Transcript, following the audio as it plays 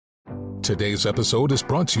Today's episode is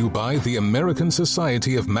brought to you by the American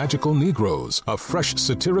Society of Magical Negroes, a fresh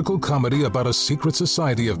satirical comedy about a secret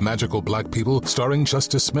society of magical black people starring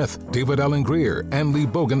Justice Smith, David Allen Greer, Ann Lee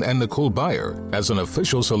Bogan, and Nicole Byer. As an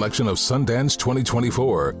official selection of Sundance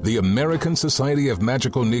 2024, the American Society of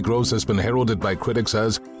Magical Negroes has been heralded by critics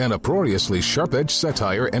as an uproariously sharp-edged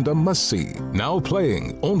satire and a must-see. Now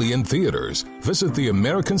playing only in theaters. Visit the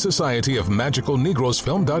American Society of Magical Negroes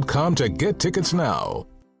Film.com to get tickets now.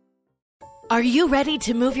 Are you ready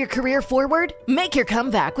to move your career forward? Make your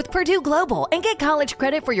comeback with Purdue Global and get college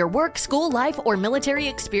credit for your work, school, life, or military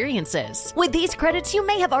experiences. With these credits, you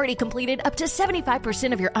may have already completed up to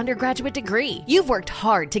 75% of your undergraduate degree. You've worked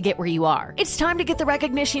hard to get where you are. It's time to get the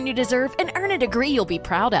recognition you deserve and earn a degree you'll be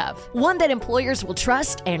proud of, one that employers will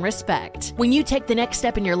trust and respect. When you take the next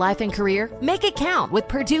step in your life and career, make it count with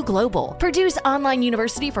Purdue Global, Purdue's online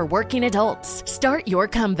university for working adults. Start your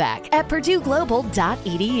comeback at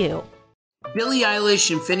purdueglobal.edu. Billie Eilish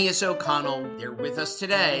and Phineas O'Connell, they're with us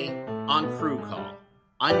today on Crew Call.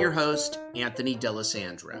 I'm your host, Anthony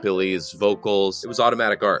D'Alessandro. Billie's vocals, it was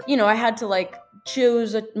automatic art. You know, I had to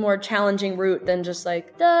choose a more challenging route than just da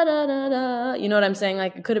da da da. You know what I'm saying?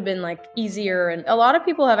 It could have been easier. And a lot of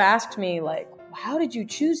people have asked me how did you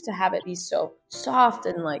choose to have it be so soft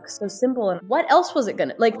and so simple? And what else was it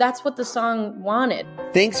gonna that's what the song wanted.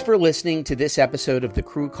 Thanks for listening to this episode of the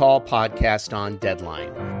Crew Call podcast on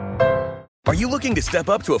Deadline. Are you looking to step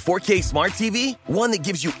up to a 4K smart TV? One that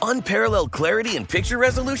gives you unparalleled clarity and picture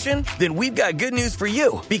resolution? Then we've got good news for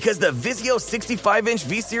you, because the Vizio 65-inch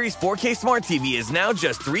V-Series 4K smart TV is now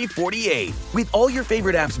just $348. With all your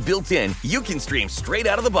favorite apps built in, you can stream straight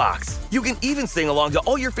out of the box. You can even sing along to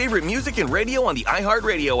all your favorite music and radio on the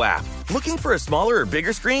iHeartRadio app. Looking for a smaller or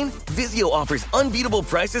bigger screen? Vizio offers unbeatable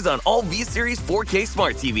prices on all V-Series 4K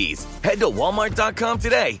smart TVs. Head to Walmart.com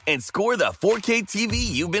today and score the 4K TV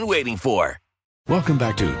you've been waiting for. Welcome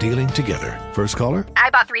back to Dealing Together. First caller? I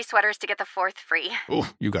bought 3 sweaters to get the 4th free. Oh,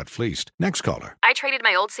 you got fleeced. Next caller? I traded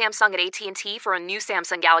my old Samsung at AT&T for a new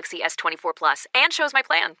Samsung Galaxy S24 Plus and shows my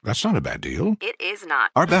plan. That's not a bad deal. It is not.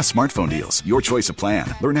 Our best smartphone deals. Your choice of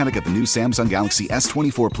plan. Learn how to get the new Samsung Galaxy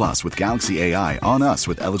S24 Plus with Galaxy AI on us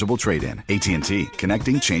with eligible trade-in. AT&T.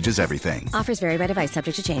 Connecting changes everything. Offers vary by device.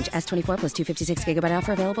 Subject to change. S24 plus 256 gigabyte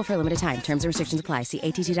offer available for a limited time. Terms and restrictions apply. See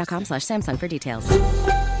att.com/Samsung for details.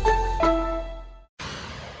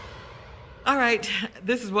 All right,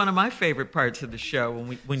 this is one of my favorite parts of the show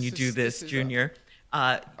when you do this, Junior.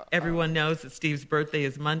 Everyone knows that Steve's birthday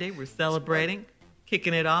is Monday. We're celebrating,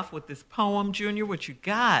 kicking it off with this poem, Junior. What you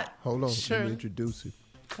got? Hold on, sure. Let me introduce it.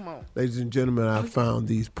 Come on. Ladies and gentlemen, I found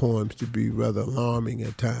these poems to be rather alarming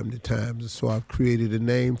at time to time, so I've created a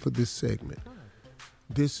name for this segment.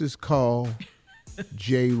 This is called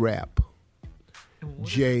J-Rap.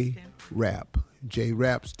 J-Rap.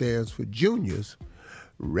 J-Rap stands for Junior's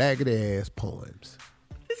Raggedy Ass Poems.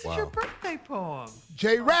 This is your birthday poem.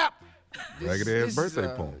 J-Rap! Raggedy Ass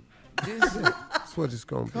birthday poem. That's what it's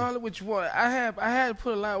going to be. Call it what you want. I had to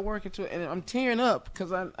put a lot of work into it, and I'm tearing up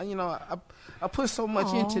because I put so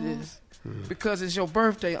much into this because it's your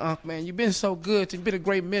birthday, Unc, man. You've been so good. You've been a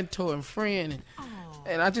great mentor and friend,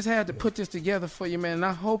 and I just had to put this together for you, man, and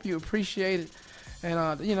I hope you appreciate it.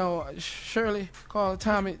 And, Shirley, Carl,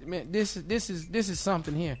 Tommy, man, this is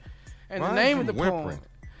something here. And the name of the poem...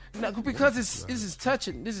 No, because this is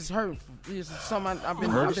touching. This is hurtful. This is something I've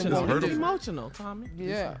been wanting to do. Emotional, Tommy.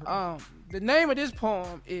 Yeah. The name of this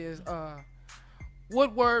poem is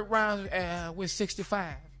 "What Word Rhymes with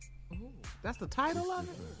 65." Ooh, that's the title of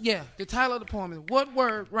it. Yeah, the title of the poem is "What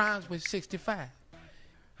Word Rhymes with 65."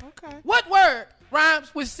 Okay. What word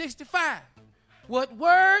rhymes with 65? What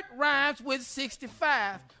word rhymes with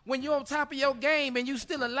 65 when you're on top of your game and you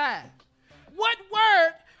still alive? What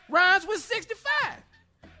word rhymes with 65?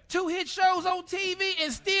 2 hit shows on TV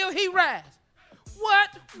and still he rise. What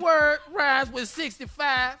word rhymes with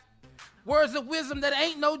 65? Words of wisdom that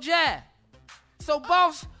ain't no jive. So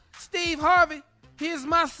boss Steve Harvey, here's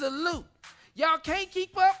my salute. Y'all can't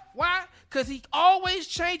keep up. Why? Because he always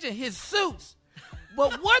changing his suits.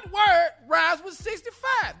 But what word rhymes with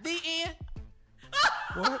 65? The end.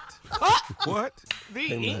 What? What?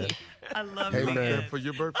 The end. I love Hey, it. man. For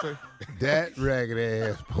your birthday? That raggedy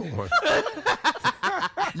ass poem.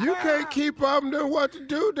 You can't keep up and know what to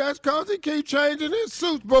do. That's because he keep changing his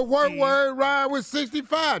suits. But what word rhyme with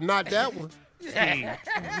 65? Not that one. Steve,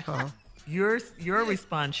 your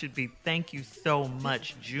response should be "Thank you so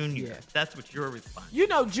much, Junior." Yeah. That's what your response. You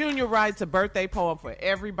know, Junior writes a birthday poem for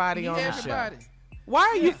everybody on the show. Everybody. Why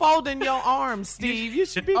are you folding your arms, Steve? You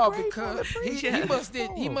should be grateful. Because he must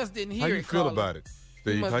didn't hear How it. you feel Carla. about it,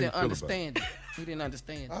 He Steve? must How you didn't feel about it? understand it. He didn't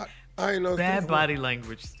understand it. I ain't know. Bad body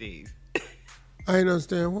language, Steve. I ain't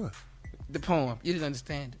understand what. The poem. You didn't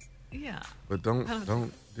understand it. Yeah. But don't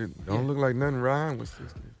look like nothing rhyme with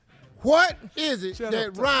 60. What is it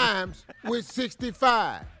that rhymes with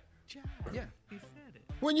 65? Yeah. He said it.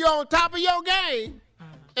 When you're on top of your game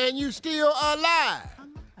and you still alive.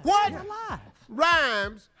 What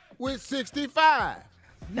rhymes with 65?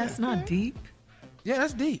 That's not deep. Yeah,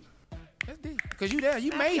 that's deep. That's deep. Because you there.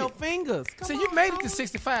 You made your it. fingers. So you made it to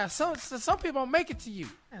 65. Some people don't make it to you.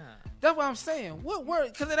 Yeah. That's what I'm saying. What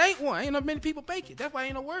word? Because it ain't one. Ain't no many people make it. That's why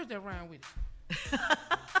ain't no words that rhyme with it.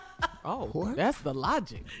 Oh, What? that's the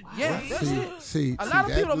logic. Yeah, that's it. See, A lot of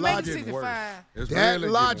that people don't make it logic 65. It's That really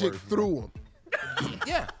getting logic worse. threw them.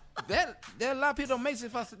 Yeah, that a lot of people don't make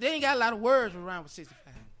 65. They ain't got a lot of words around with 65.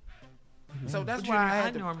 So that's Junior, why I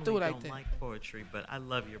had to normally do it like don't that. like poetry, but I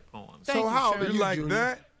love your poems. Thank So you, how old Shirley. are You you, like Junior?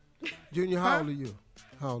 that? Junior, how old are you?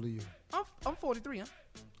 How old are you? I'm 43, huh?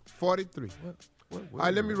 43. All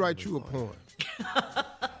right, let me write you a poem.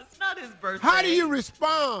 It's not his birthday. How do you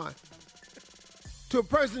respond to a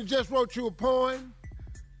person who just wrote you a poem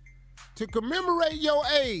to commemorate your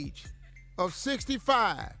age of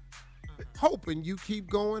 65, hoping you keep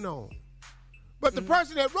going on? But the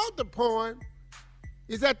person that wrote the poem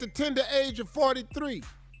is at the tender age of 43.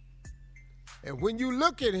 And when you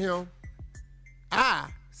look at him, I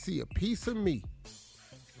see a piece of me.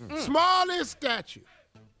 Small in stature,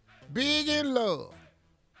 big in love.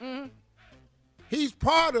 He's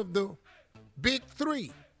part of the big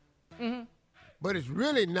three. But it's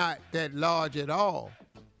really not that large at all,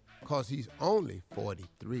 because he's only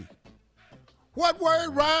 43. What word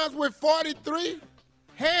rhymes with 43?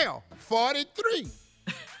 Hell, 43.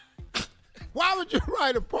 Why would you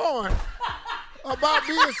write a poem about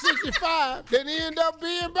being 65 that end up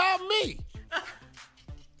being about me?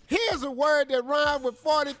 Here's a word that rhymes with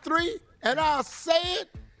 43, and I'll say it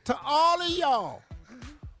to all of y'all.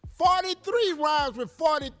 43 rhymes with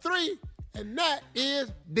 43, and that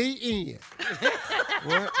is the end.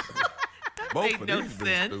 What? Both made of no these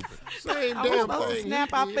been sense. stupid. Same I was damn supposed to thing. snap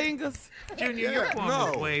he our did. fingers. Junior, your poem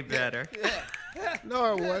was way better.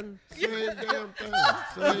 No, it wasn't. Same damn thing.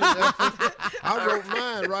 Same effort. I wrote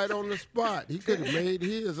mine right on the spot. He could have made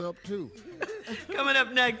his up, too. Coming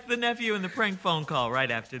up next, the nephew and the prank phone call right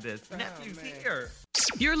after this. Nephew's here.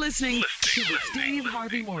 You're listening to the Steve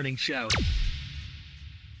Harvey Morning Show.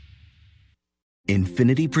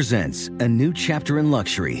 Infinity presents a new chapter in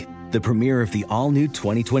luxury, the premiere of the all-new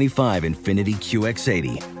 2025 Infinity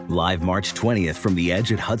QX80, live March 20th from the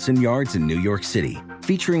Edge at Hudson Yards in New York City,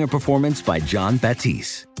 featuring a performance by John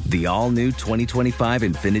Batiste. The all-new 2025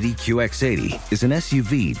 Infinity QX80 is an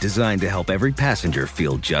SUV designed to help every passenger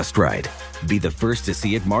feel just right. Be the first to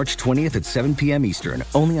see it March 20th at 7 p.m. Eastern,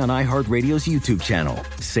 only on iHeartRadio's YouTube channel.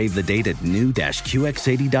 Save the date at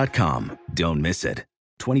new-QX80.com. Don't miss it.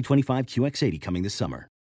 2025 QX80 coming this summer.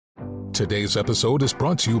 Today's episode is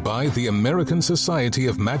brought to you by the American Society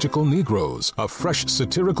of Magical Negroes, a fresh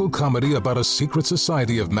satirical comedy about a secret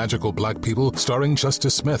society of magical black people starring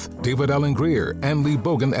Justice Smith, David Allen Greer, Ann Lee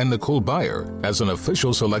Bogan, and Nicole Byer. As an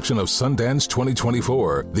official selection of Sundance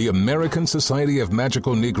 2024, the American Society of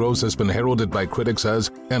Magical Negroes has been heralded by critics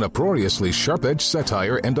as an uproariously sharp-edged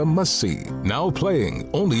satire and a must-see. Now playing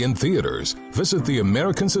only in theaters. Visit the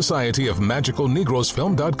American Society of Magical Negroes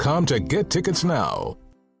Film.com to get tickets now.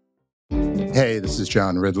 Hey, this is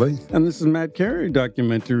John Ridley. And this is Matt Carey,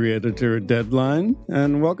 documentary editor at Deadline.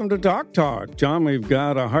 And welcome to Doc Talk. John, we've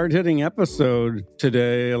got a hard-hitting episode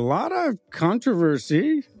today. A lot of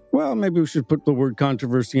controversy. Well, maybe we should put the word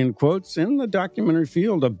controversy in quotes in the documentary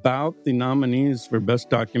field about the nominees for Best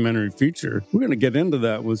Documentary Feature. We're going to get into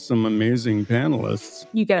that with some amazing panelists.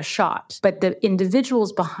 You get a shot, but the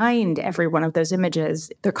individuals behind every one of those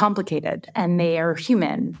images, they're complicated and they are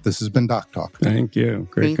human. This has been Doc Talk. Thank you.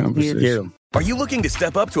 Great conversation. Are you looking to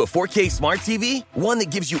step up to a 4K smart TV? One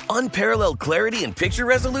that gives you unparalleled clarity and picture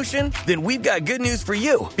resolution? Then we've got good news for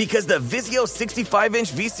you, because the Vizio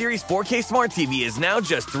 65-inch V-Series 4K smart TV is now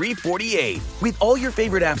just $348. With all your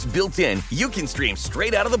favorite apps built in, you can stream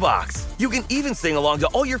straight out of the box. You can even sing along to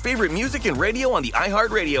all your favorite music and radio on the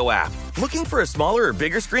iHeartRadio app. Looking for a smaller or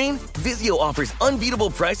bigger screen? Vizio offers unbeatable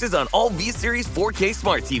prices on all V-Series 4K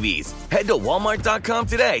smart TVs. Head to Walmart.com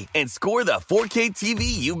today and score the 4K TV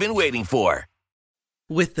you've been waiting for.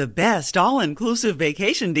 With the best all-inclusive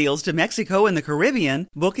vacation deals to Mexico and the Caribbean,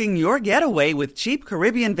 booking your getaway with Cheap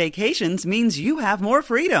Caribbean Vacations means you have more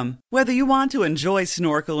freedom. Whether you want to enjoy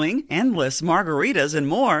snorkeling, endless margaritas, and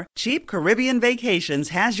more, Cheap Caribbean Vacations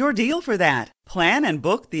has your deal for that. Plan and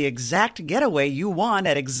book the exact getaway you want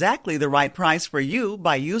at exactly the right price for you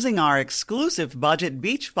by using our exclusive budget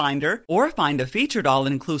beach finder, or find a featured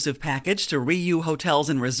all-inclusive package to Riu Hotels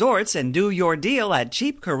and Resorts and do your deal at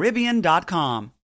cheapcaribbean.com.